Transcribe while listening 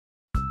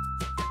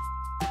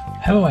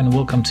Hello and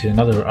welcome to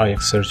another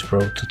Ajax Search Pro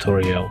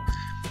tutorial.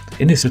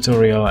 In this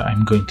tutorial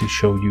I'm going to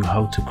show you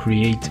how to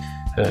create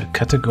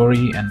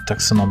category and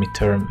taxonomy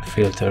term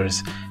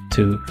filters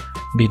to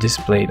be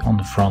displayed on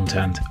the front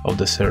end of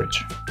the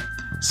search.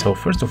 So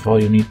first of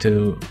all you need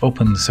to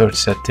open the search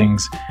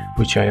settings,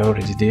 which I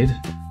already did.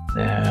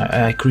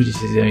 I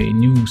created a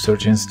new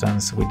search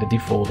instance with the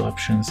default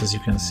options. As you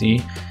can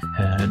see,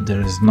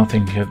 there is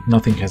nothing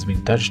has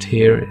been touched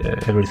here.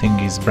 Everything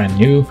is brand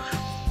new.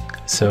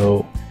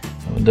 So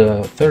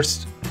the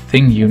first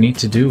thing you need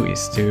to do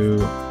is to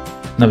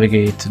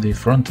navigate to the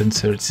front-end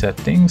search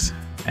settings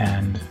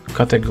and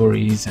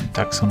categories and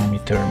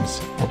taxonomy terms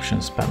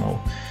options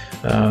panel.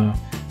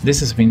 This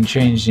has been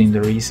changed in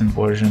the recent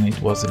version. It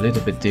was a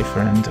little bit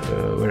different,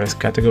 whereas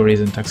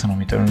categories and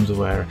taxonomy terms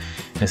were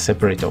a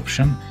separate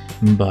option,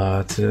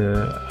 but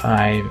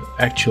I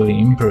actually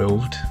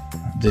improved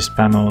this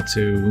panel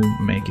to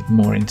make it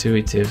more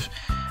intuitive,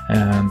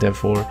 and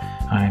therefore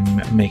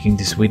I'm making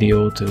this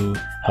video to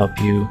help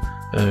you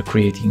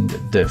creating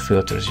the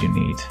filters you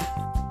need.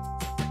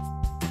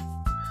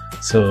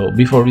 So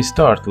before we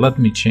start, let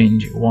me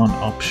change one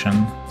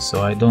option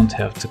so I don't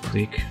have to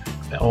click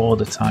all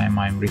the time.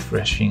 I'm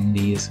refreshing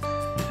these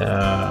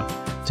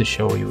to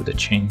show you the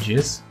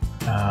changes,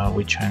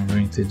 which I'm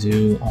going to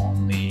do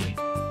on the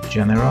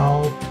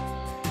general,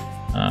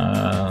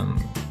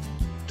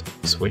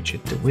 switch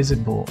it to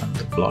visible, and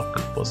the block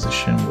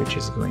position, which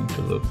is going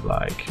to look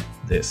like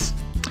this.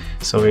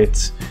 So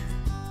it's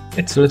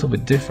a little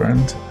bit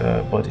different,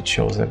 but it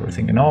shows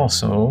everything. And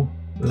also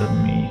let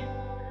me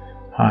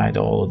hide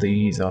all of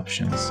these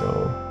options,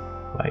 so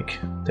like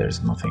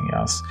there's nothing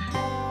else.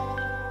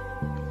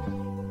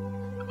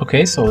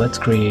 Okay, so let's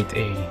create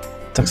a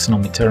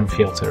taxonomy term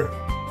filter.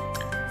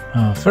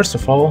 First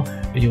of all,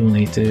 you will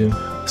need to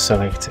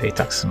select a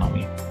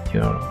taxonomy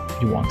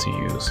you want to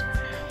use.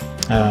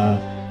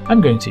 I'm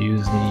going to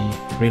use the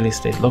real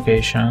estate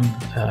location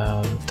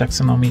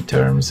taxonomy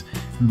terms,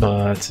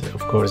 but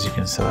of course you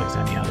can select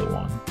any other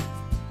one.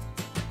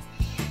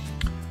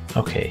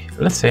 Okay,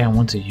 let's say I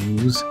want to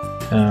use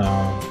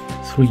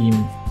three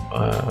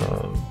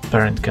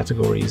parent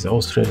categories: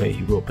 Australia,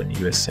 Europe and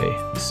USA.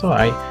 So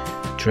I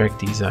drag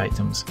these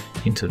items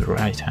into the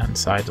right hand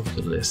side of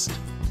the list.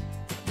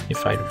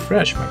 If I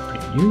refresh my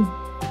preview,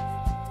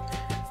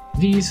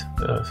 these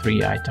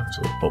three items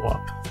will pop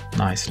up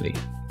nicely.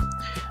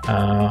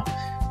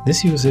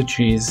 This usage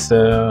is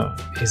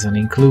an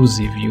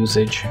inclusive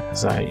usage,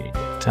 as I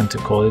tend to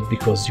call it,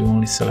 because you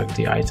only select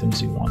the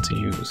items you want to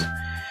use.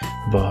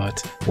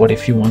 But what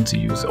if you want to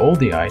use all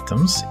the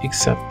items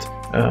except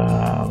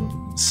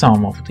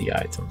some of the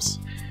items?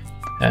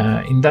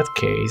 In that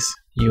case,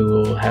 you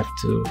will have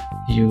to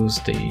use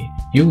the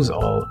use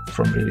all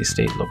from real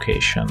estate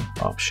location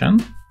option,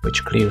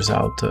 which clears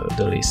out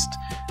the list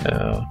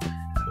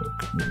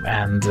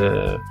and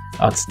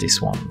adds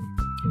this one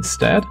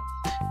instead.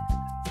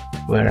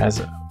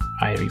 Whereas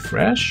I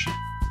refresh,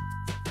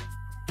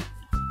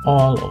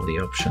 all of the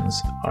options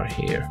are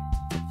here.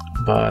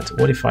 But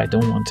what if I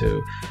don't want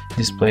to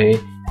display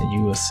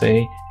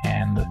USA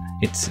and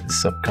its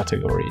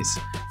subcategories?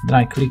 Then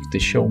I click the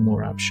Show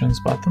More Options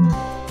button,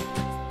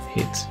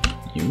 hit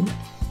U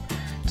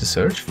to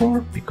search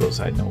for, because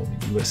I know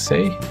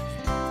USA,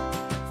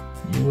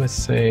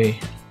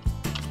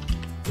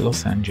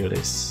 Los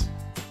Angeles,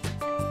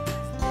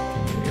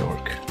 New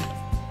York.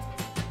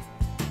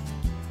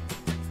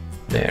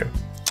 There.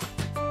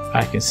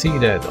 I can see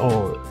that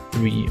all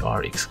three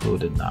are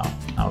excluded now.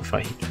 Now if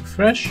I hit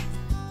refresh,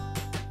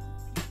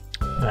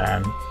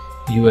 then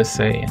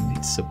USA and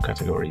its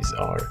subcategories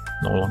are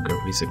no longer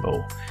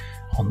visible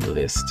on the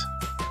list.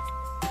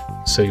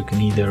 So you can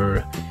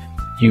either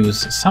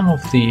use some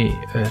of the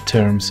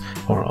terms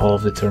or all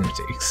of the terms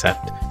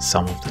except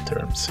some of the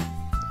terms.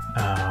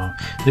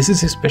 This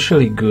is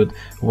especially good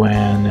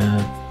when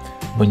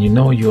you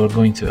know you are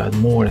going to add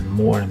more and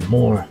more and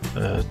more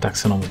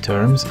taxonomy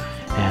terms.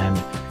 And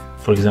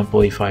for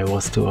example, if I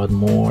was to add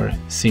more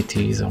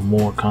cities or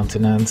more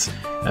continents,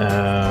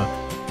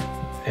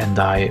 and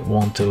I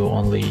want to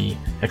only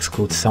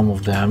exclude some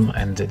of them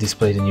and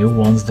display the new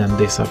ones, then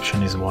this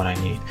option is what I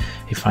need.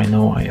 If I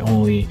know I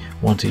only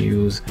want to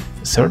use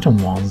certain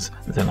ones,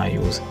 then I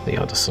use the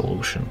other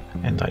solution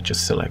and I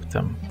just select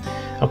them.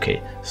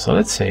 Okay, so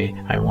let's say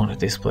I want to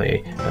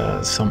display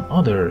some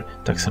other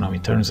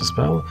taxonomy terms as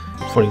well,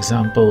 for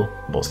example,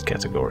 both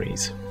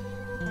categories.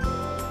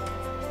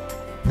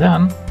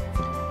 Then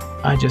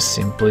I just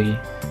simply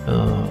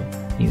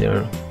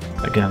either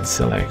again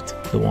select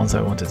the ones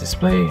I want to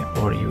display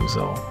or use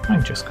all.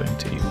 I'm just going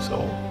to use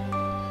all.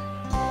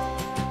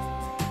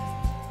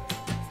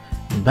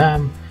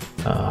 Bam!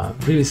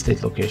 Real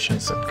estate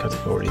locations and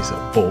categories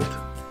are both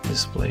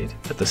displayed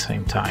at the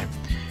same time.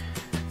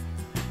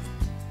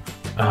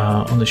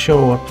 On the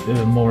Show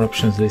More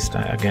Options list,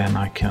 again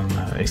I can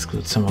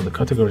exclude some of the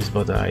categories,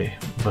 but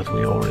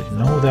we already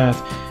know that.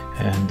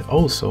 And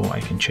also I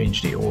can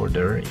change the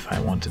order if I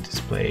want to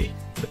display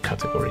the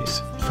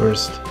categories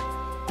first.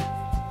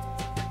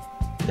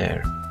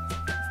 There.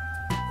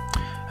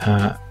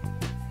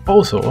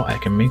 Also, I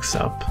can mix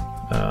up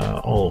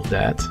all of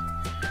that.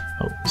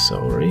 Oh,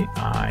 sorry,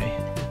 I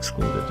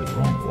excluded the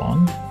wrong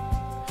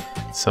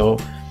one. So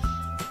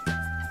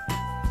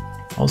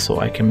also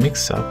I can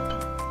mix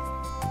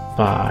up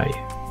by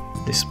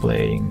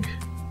displaying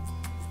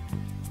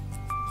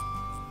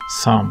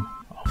some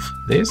of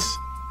this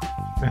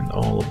and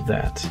all of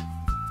that.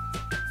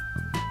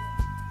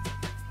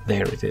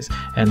 There it is.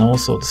 And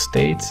also the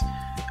state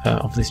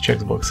of these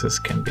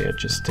checkboxes can be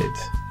adjusted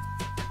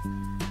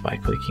by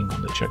clicking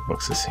on the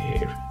checkboxes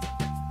here.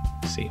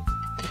 See?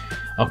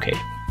 Okay.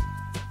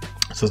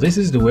 So this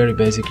is the very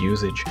basic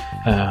usage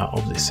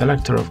of the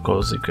selector. Of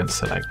course, you can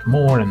select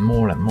more and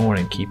more and more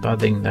and keep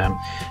adding them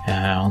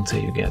until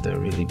you get a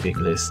really big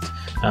list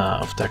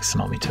of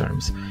taxonomy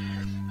terms.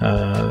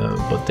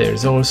 But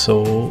there's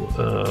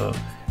also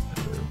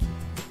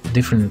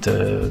different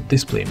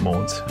display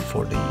modes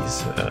for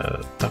these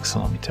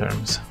taxonomy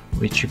terms,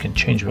 which you can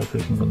change by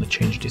clicking on the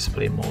change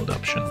display mode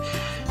option.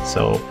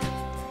 So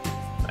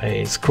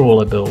a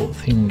scrollable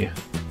thing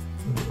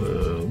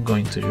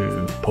going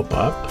to pop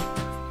up,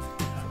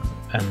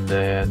 and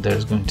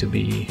there's going to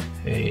be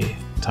a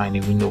tiny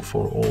window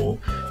for all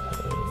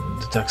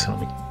the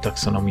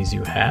taxonomies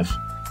you have,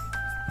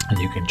 and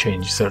you can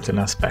change certain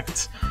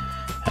aspects.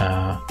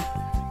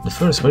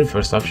 The very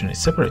first option is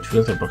separate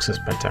filter boxes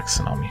by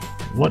taxonomy.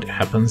 What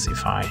happens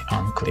if I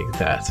unclick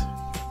that?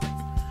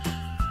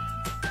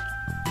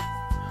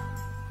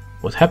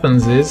 What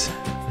happens is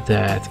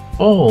that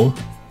all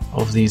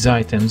of these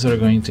items are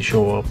going to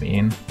show up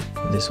in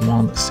this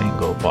one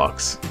single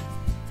box,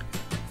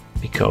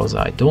 because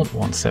I don't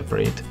want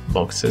separate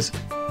boxes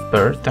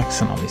per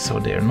taxonomy, so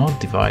they're not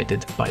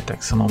divided by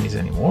taxonomies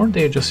anymore,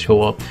 they just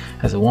show up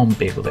as one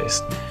big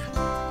list.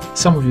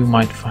 Some of you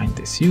might find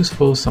this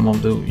useful, some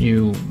of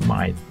you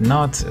might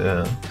not,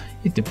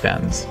 it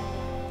depends.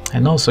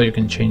 And also you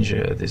can change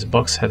this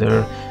box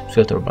header,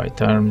 filter by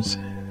terms,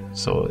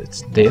 so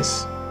it's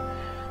this.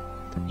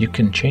 You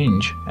can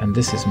change, and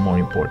this is more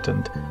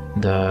important,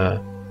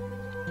 the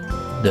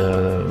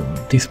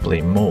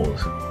display mode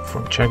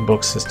from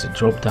checkboxes to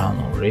drop down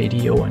on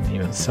radio, and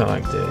even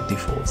select the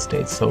default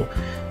state. So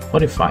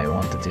what if I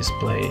want to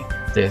display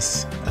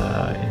this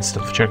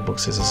instead of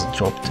checkboxes as a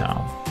drop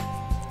down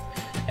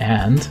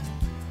and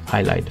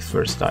highlight the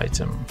first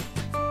item?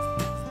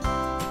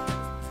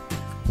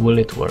 Will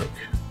it work?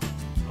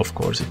 Of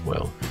course it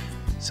will.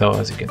 So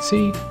as you can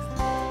see,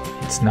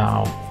 it's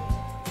now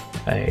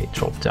a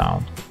drop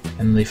down,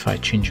 and if I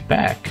change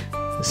back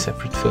the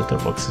separate filter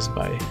boxes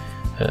by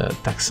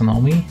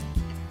taxonomy,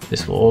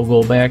 this will all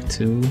go back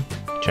to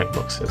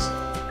checkboxes,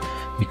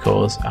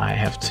 because I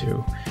have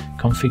to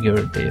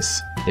configure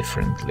this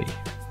differently.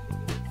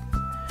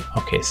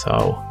 Okay,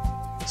 so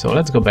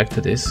let's go back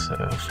to this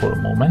for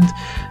a moment,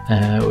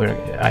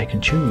 where I can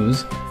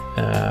choose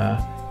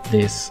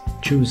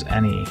choose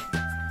any,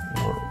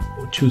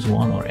 or choose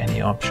one or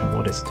any option.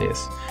 What is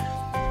this?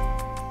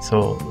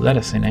 So let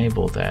us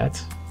enable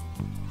that,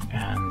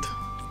 and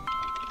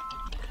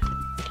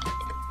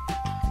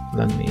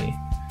let me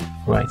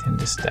write in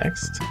this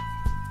text.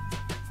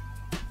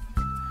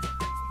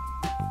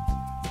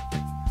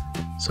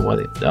 So what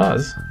it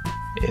does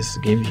is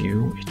give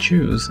you a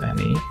choose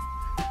any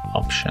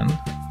option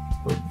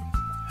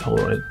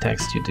or a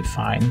text you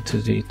define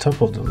to the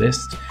top of the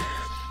list,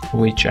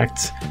 which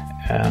acts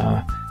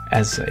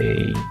as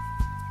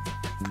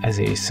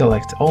a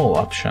select all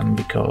option,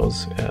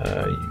 because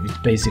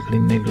it basically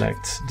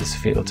neglects this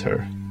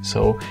filter.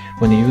 So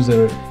when a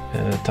user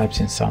types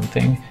in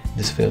something,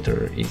 this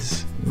filter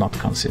is not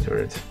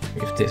considered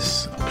if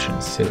this option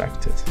is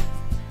selected.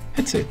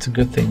 It's a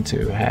good thing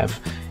to have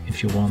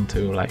if you want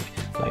to like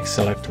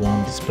select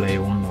one, display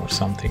one, or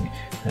something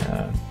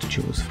to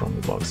choose from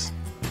the box.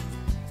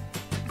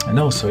 And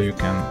also you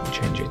can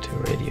change it to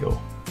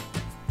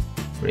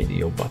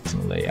radio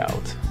button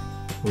layout,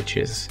 which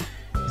is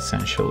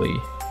essentially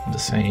the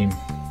same.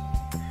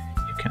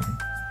 You can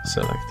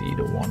select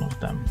either one of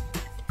them.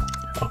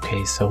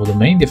 Okay, so the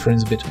main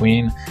difference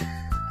between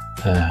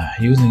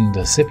using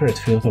the separate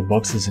filter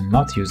boxes and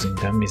not using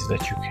them is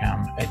that you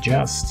can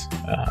adjust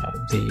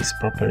these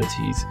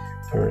properties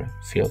per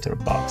filter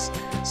box.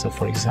 So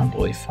for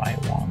example, if I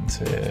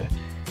want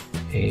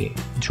a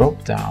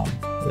drop-down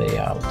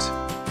layout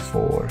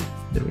for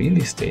the real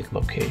estate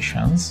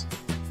locations,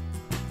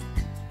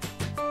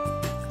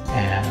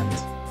 and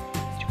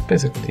you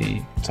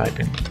basically type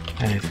in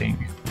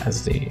anything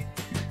as the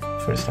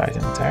first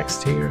item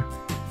text here,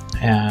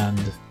 and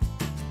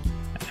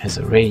as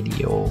a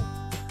radio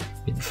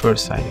with the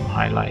first item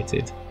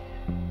highlighted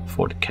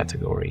for the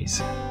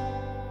categories.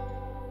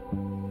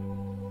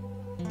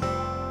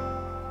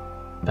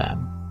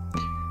 Bam.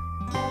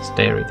 So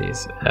there it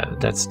is.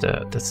 That's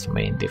the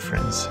main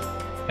difference,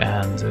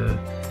 and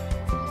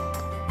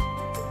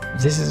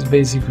this is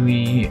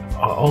basically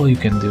all you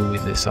can do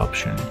with this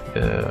option.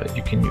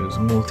 You can use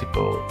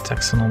multiple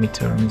taxonomy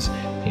terms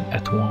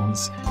at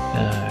once.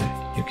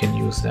 You can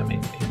use them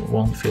in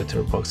one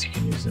filter box. You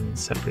can use them in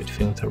separate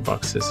filter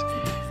boxes.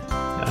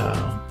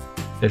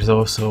 There's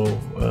also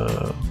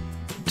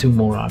two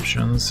more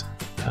options,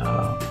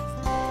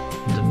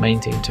 the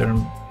maintain term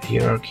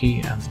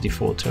hierarchy and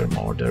default term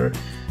order.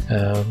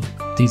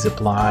 These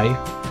apply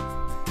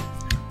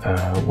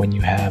when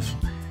you have,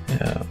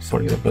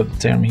 for example, the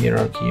term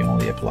hierarchy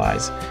only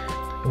applies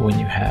when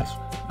you have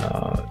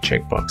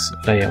checkbox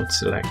layout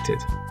selected.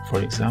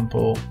 For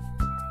example,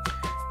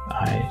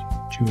 I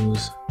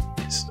choose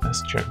this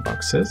as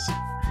checkboxes,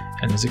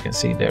 and as you can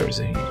see, there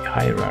is a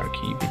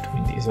hierarchy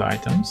between these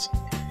items,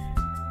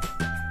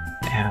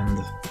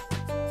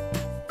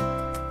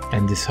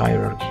 and this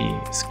hierarchy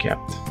is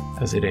kept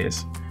as it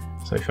is.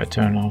 So if I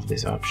turn off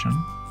this option,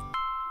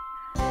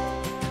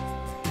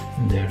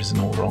 there is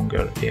no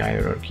longer a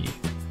hierarchy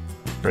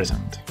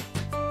present.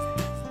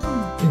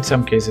 In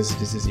some cases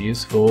this is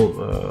useful,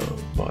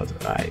 but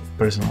I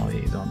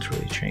personally don't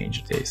really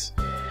change this.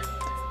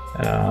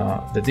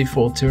 The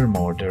default term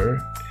order,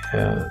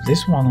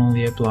 this one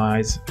only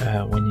applies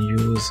when you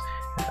use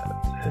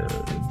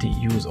the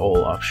use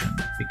all option,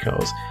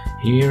 because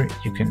here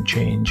you can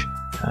change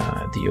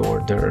the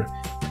order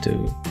to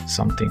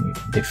something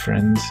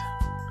different.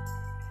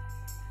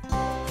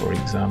 For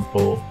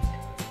example,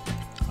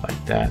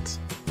 like that,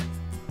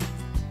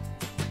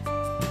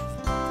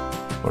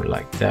 or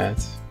like that.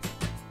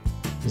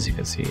 As you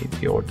can see,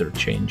 the order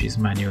changes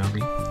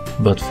manually.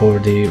 But for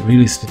the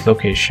real estate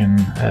location,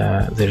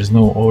 there is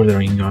no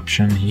ordering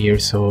option here,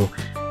 so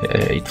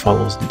it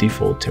follows the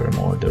default term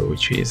order,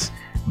 which is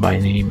by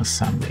name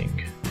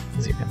ascending.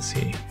 As you can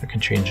see, I can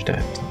change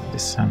that to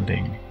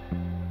descending.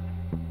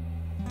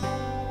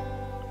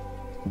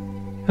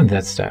 And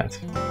that's that.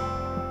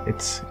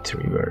 It's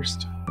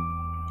reversed.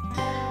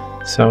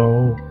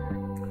 So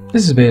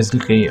this is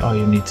basically all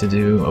you need to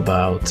do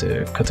about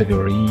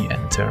category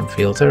and term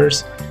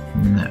filters.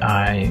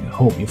 I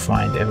hope you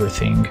find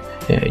everything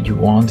you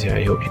want.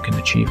 I hope you can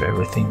achieve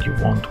everything you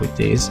want with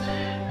this.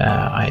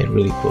 I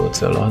really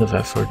put a lot of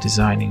effort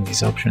designing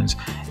these options.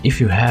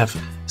 If you have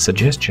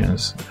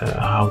suggestions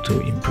how to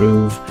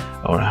improve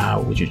or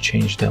how would you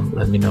change them,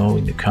 let me know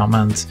in the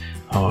comments,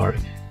 or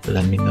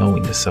let me know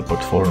in the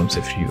support forums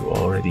if you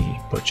already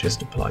purchased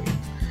the plugin.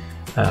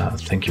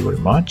 Thank you very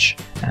much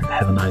and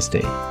have a nice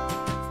day.